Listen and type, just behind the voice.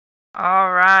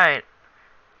Alright,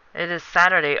 it is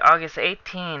Saturday, August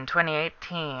 18,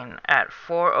 2018 at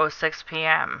 4:06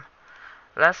 p.m.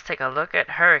 Let's take a look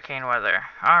at hurricane weather.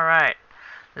 Alright,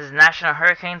 this is National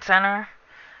Hurricane Center.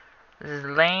 This is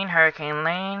Lane, Hurricane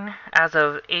Lane, as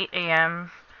of 8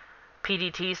 a.m.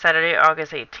 PDT, Saturday,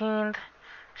 August 18th.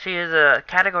 She is a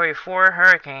Category 4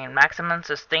 hurricane, maximum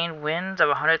sustained winds of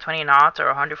 120 knots or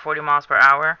 140 miles per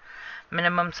hour,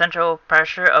 minimum central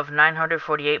pressure of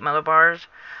 948 millibars,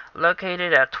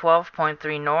 located at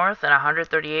 12.3 north and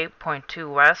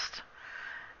 138.2 west.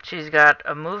 She's got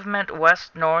a movement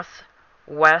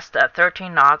west-northwest at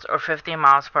 13 knots or 50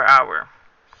 miles per hour.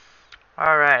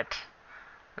 Alright,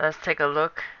 let's take a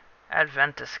look at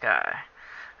Ventusky.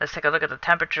 Let's take a look at the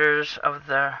temperatures of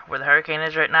where the hurricane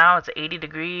is right now. It's 80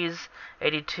 degrees,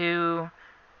 82,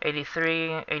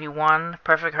 83, 81.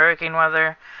 Perfect hurricane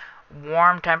weather.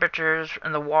 Warm temperatures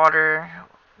in the water.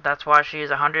 That's why she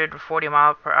is 140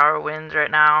 mile per hour winds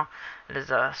right now. It is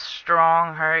a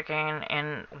strong hurricane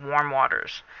in warm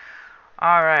waters.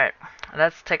 Alright,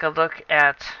 let's take a look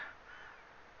at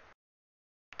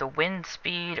the wind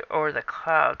speed or the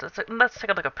clouds. Let's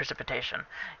take a look at precipitation.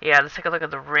 Yeah, let's take a look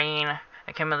at the rain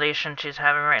accumulation she's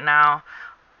having right now.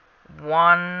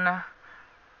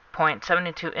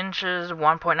 1.72 inches,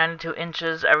 1.92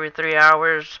 inches every 3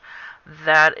 hours.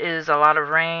 That is a lot of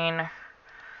rain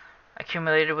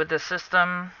accumulated with this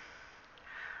system.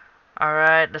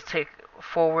 Alright, let's take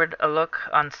forward a look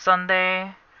on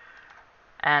Sunday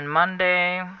and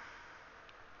Monday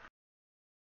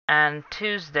and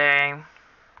Tuesday,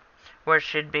 where it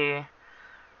should be.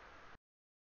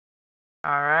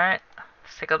 Alright,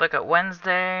 let's take a look at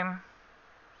Wednesday.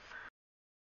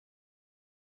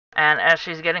 And as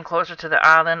she's getting closer to the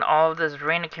island, all of this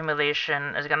rain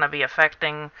accumulation is going to be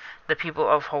affecting the people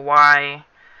of Hawaii.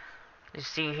 You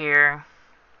see here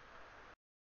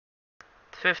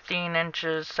 15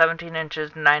 inches, 17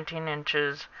 inches, 19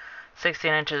 inches,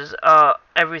 16 inches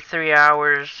every 3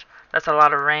 hours. That's a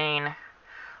lot of rain.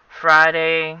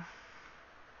 Friday,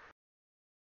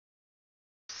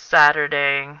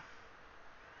 Saturday,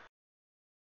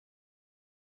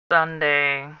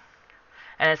 Sunday,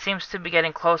 and it seems to be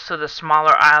getting close to the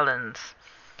smaller islands.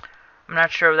 I'm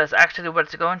not sure if that's actually what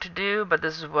it's going to do, but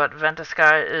this is what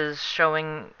Ventusky is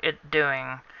showing it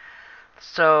doing.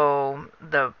 So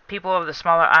the people of the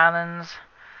smaller islands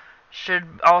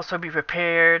should also be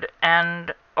prepared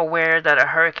and aware that a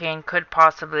hurricane could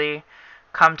possibly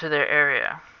come to their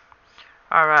area.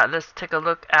 Alright, let's take a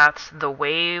look at the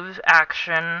wave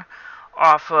action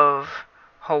off of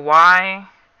Hawaii.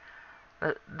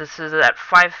 This is at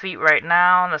 5 feet right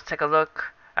now. Let's take a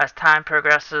look as time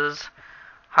progresses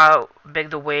how big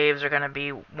the waves are going to be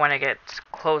when it gets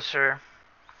closer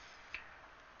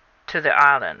to the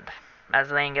island,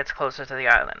 as Lane gets closer to the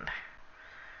island.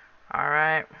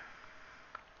 Alright.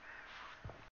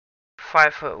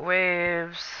 5-foot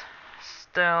waves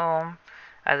still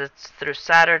as it's through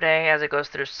Saturday, as it goes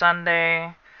through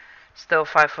Sunday. Still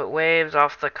 5-foot waves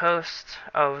off the coast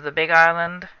of the Big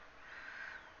Island.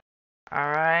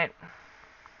 Alright.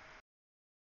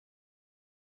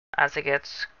 As it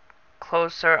gets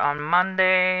closer on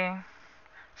Monday,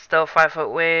 still 5-foot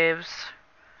waves.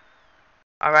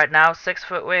 Alright, now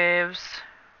 6-foot waves.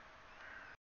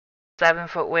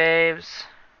 7-foot waves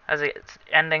as it's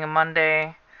ending on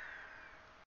Monday.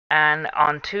 And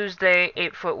on Tuesday,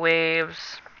 8-foot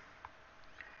waves.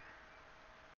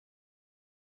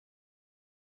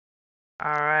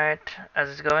 Alright,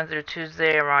 as it's going through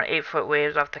Tuesday, around 8-foot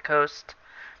waves off the coast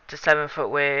to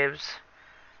 7-foot waves.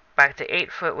 Back to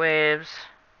 8-foot waves.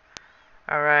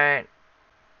 Alright,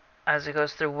 as it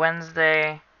goes through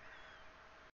Wednesday,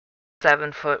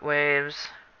 7-foot waves.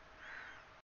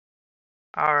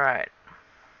 Alright.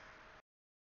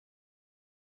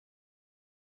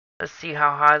 Let's see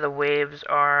how high the waves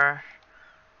are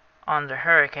on the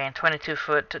hurricane.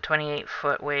 22-foot to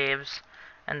 28-foot waves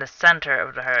in the center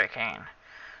of the hurricane.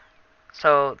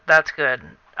 So that's good.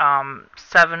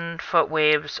 7-foot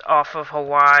waves off of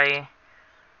Hawaii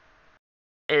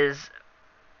is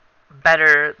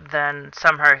better than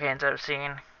some hurricanes I've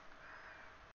seen.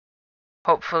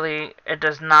 Hopefully it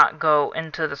does not go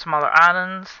into the smaller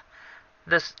islands.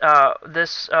 This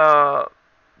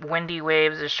windy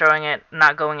waves is showing it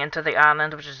not going into the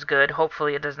island, which is good.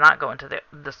 Hopefully it does not go into the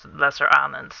lesser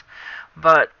islands.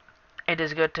 But it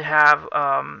is good to have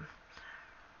a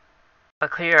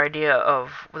clear idea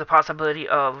of the possibility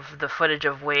of the footage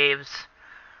of waves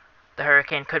the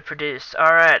hurricane could produce.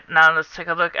 Alright, now let's take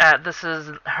a look at, this is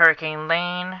Hurricane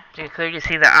Lane. You can clearly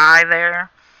see the eye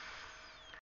there.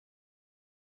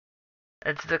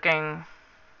 It's looking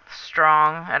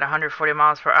strong at 140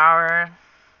 miles per hour.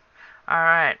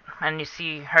 Alright, and you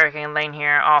see Hurricane Lane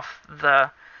here off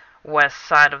the west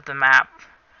side of the map,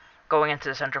 going into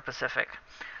the Central Pacific.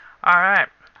 Alright,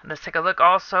 let's take a look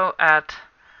also at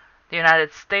the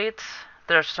United States.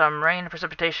 There's some rain and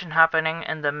precipitation happening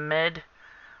in the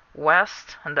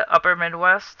Midwest and the upper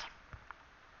Midwest.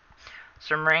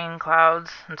 Some rain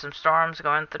clouds and some storms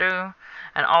going through,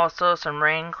 and also some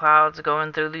rain clouds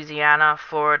going through Louisiana,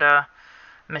 Florida,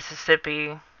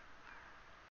 Mississippi,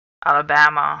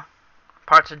 Alabama,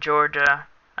 parts of Georgia,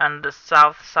 and the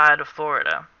south side of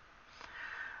Florida.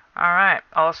 Alright,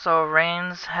 also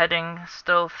rains heading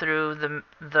still through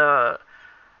the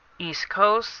East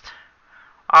Coast,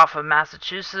 off of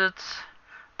Massachusetts,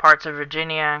 parts of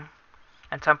Virginia,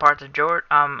 and some parts of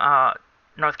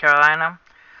North Carolina.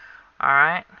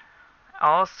 Alright,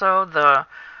 also the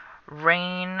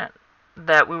rain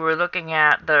that we were looking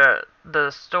at,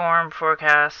 the storm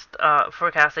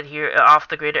forecasted here off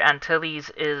the Greater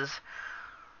Antilles is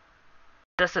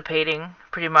dissipating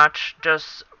pretty much.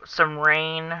 Just some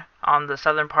rain on the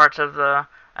southern parts of the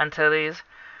Antilles.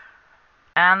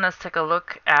 And let's take a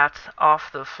look at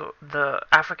off the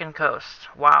African coast.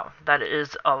 Wow, that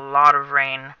is a lot of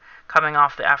rain coming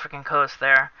off the African coast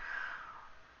there.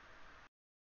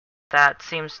 That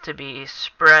seems to be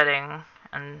spreading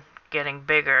and getting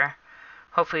bigger.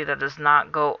 Hopefully that does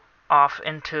not go off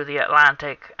into the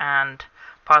Atlantic and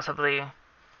possibly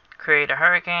create a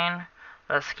hurricane.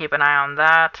 Let's keep an eye on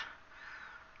that.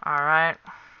 Alright.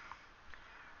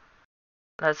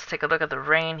 Let's take a look at the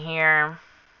rain here.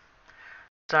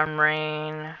 Some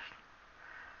rain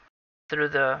through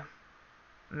the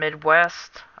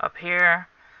Midwest up here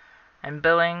and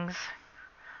Billings.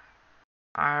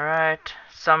 Alright,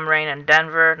 some rain in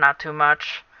Denver, not too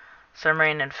much. Some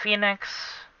rain in Phoenix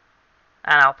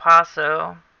and El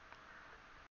Paso.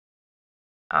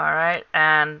 Alright,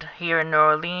 and here in New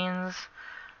Orleans,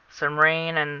 some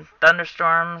rain and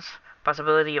thunderstorms.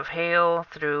 Possibility of hail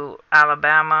through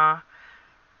Alabama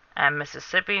and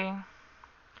Mississippi.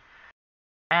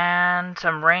 And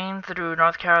some rain through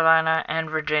North Carolina and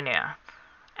Virginia.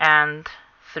 And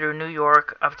through New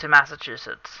York up to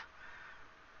Massachusetts.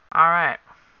 Alright.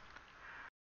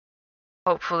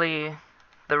 Hopefully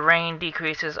the rain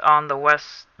decreases on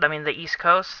the East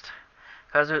Coast,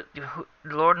 because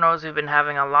Lord knows we've been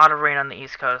having a lot of rain on the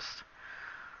East Coast.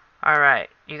 Alright,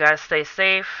 you guys stay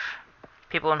safe.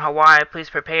 People in Hawaii, please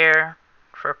prepare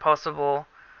for a possible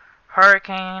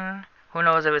hurricane. Who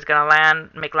knows if it's gonna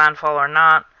make landfall or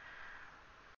not.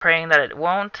 Praying that it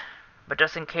won't, but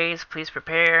just in case, please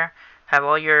prepare. Have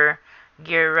all your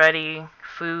gear ready,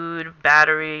 food,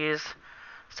 batteries,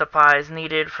 supplies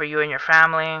needed for you and your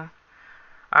family.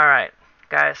 Alright,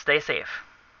 guys, stay safe.